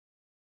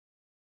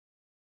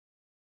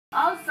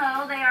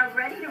Also, they are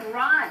ready to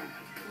run.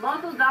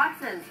 Local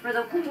dachshunds for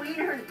the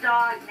Wiener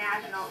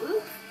Nationals.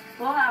 Oops,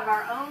 we'll have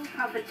our own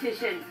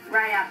competition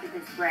right after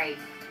this break.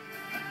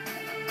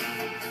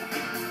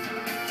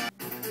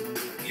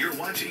 You're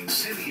watching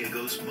San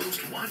Diego's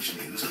most watched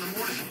news in the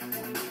morning.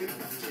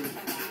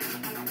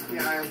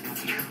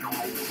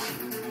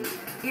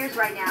 Here's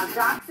right now,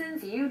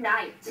 Dachshunds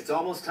Unite. It's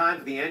almost time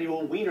for the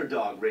annual Wiener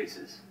dog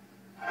races.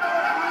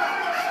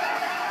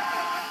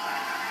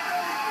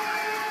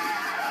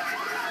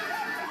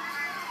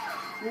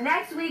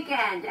 Next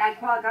weekend at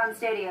Qualcomm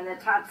Stadium, the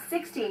top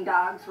 16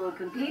 dogs will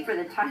compete for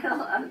the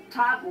title of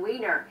Top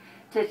Wiener.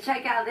 To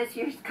check out this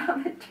year's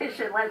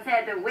competition, let's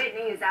head to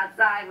Whitney's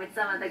outside with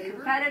some of the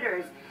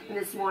competitors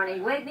this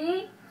morning.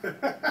 Whitney?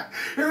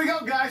 Here we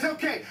go, guys.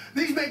 Okay,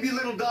 these may be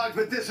little dogs,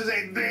 but this is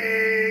a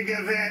big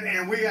event,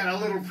 and we got a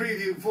little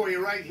preview for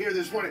you right here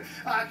this morning.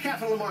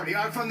 Catherine Lamarty,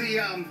 from the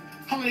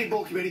Holiday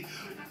Bowl Committee.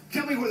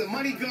 Tell me where the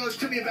money goes.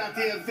 Tell me about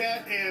the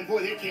event, and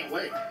boy, they can't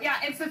wait. Yeah,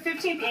 it's the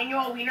 15th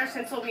annual Wiener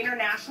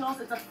Nationals.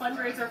 It's a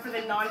fundraiser for the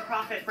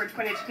nonprofit for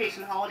Twin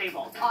Education Holiday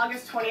Bowl. It's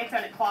August 20th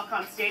at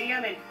Qualcomm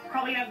Stadium, and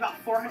probably have about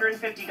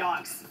 450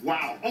 dogs.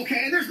 Wow.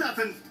 Okay, and there's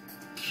nothing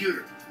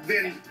cuter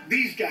than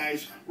these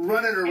guys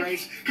running a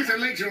race because their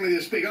legs are only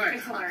this big. All right,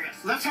 it's hilarious.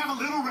 Let's have a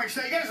little race.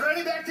 Now, you guys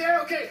ready back there?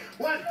 Okay,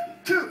 1,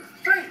 2,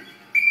 3.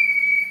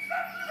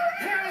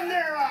 Here and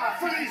there off.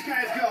 Where these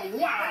guys go?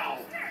 Wow.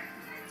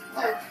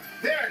 Oh.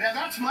 There, now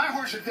that's my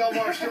horse at Del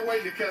Mar still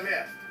waiting to come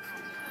in.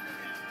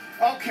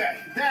 Okay,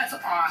 that's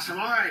awesome.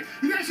 All right,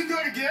 you guys can do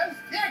it again?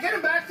 Yeah, get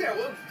him back there.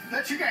 We'll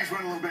let you guys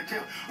run a little bit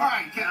too. All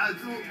right,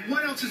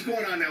 what else is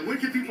going on now? When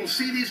can people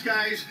see these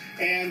guys,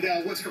 and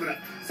what's coming up?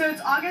 So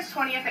it's August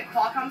 20th at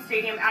Qualcomm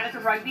Stadium out at the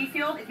rugby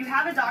field. If you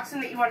have a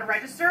dachshund that you want to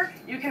register,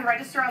 you can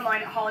register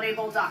online at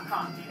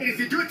holidaybowl.com. And if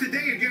you do it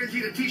today, you're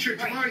guaranteed a t-shirt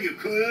tomorrow. Right. You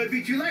could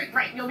be too late.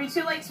 Right, you'll be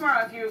too late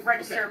tomorrow if you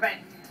register, okay.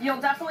 But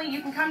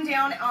you can come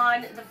down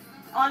on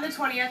the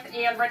 20th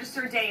and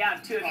register day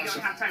of, too, if you don't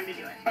have time to do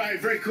it. All right,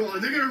 very cool.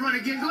 And they're going to run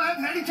again. Go ahead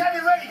and anytime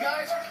you're ready,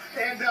 guys.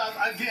 And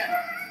again,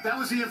 that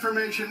was the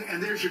information,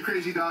 and there's your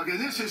crazy dog.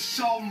 And this is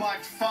so much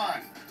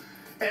fun.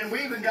 And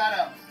we even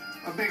got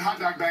a big hot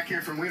dog back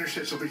here from Wiener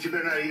Schnitzel, but you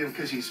better not eat him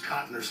because he's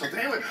cotton or something.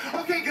 Anyway,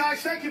 okay,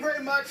 guys, thank you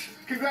very much.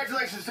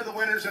 Congratulations to the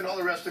winners and all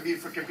the rest of you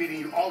for competing.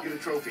 You all get a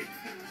trophy.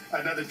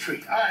 Another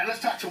treat. All right,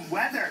 let's talk some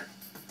weather.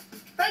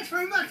 Thanks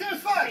very much. That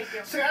was fun. Thank you.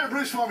 Say hi to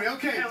Bruce for me.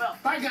 Okay. I will.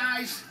 Bye,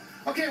 guys.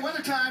 Okay,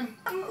 weather time.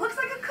 Looks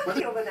like a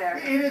cookie over there.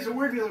 It is. It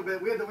worried me a little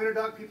bit. We had the Wiener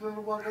dog people a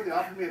little while ago. They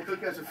offered me a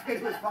cookie. I was afraid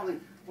it was probably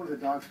one of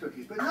the dog's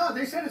cookies. But no,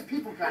 they said it's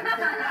people kind of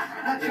thing.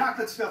 Got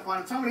chocolate stuff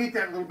on it, so I'm going to eat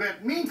that in a little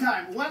bit.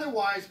 Meantime,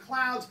 weather-wise,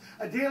 clouds,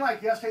 a day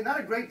like yesterday. Not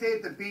a great day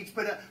at the beach,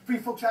 but for you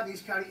folks out in the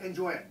East County,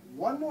 enjoy it.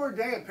 One more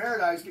day of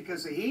paradise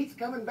because the heat's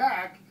coming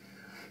back.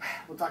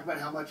 We'll talk about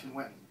how much and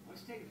when.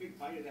 Let's take a big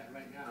bite of that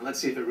right now. And let's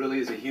see if it really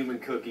is a human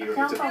cookie or if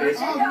Don't it's a fish.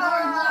 Oh, no, he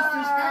lost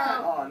his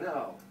hat. Oh,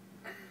 no.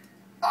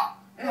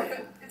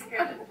 It's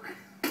good.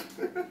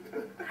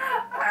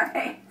 All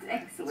right,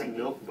 thanks,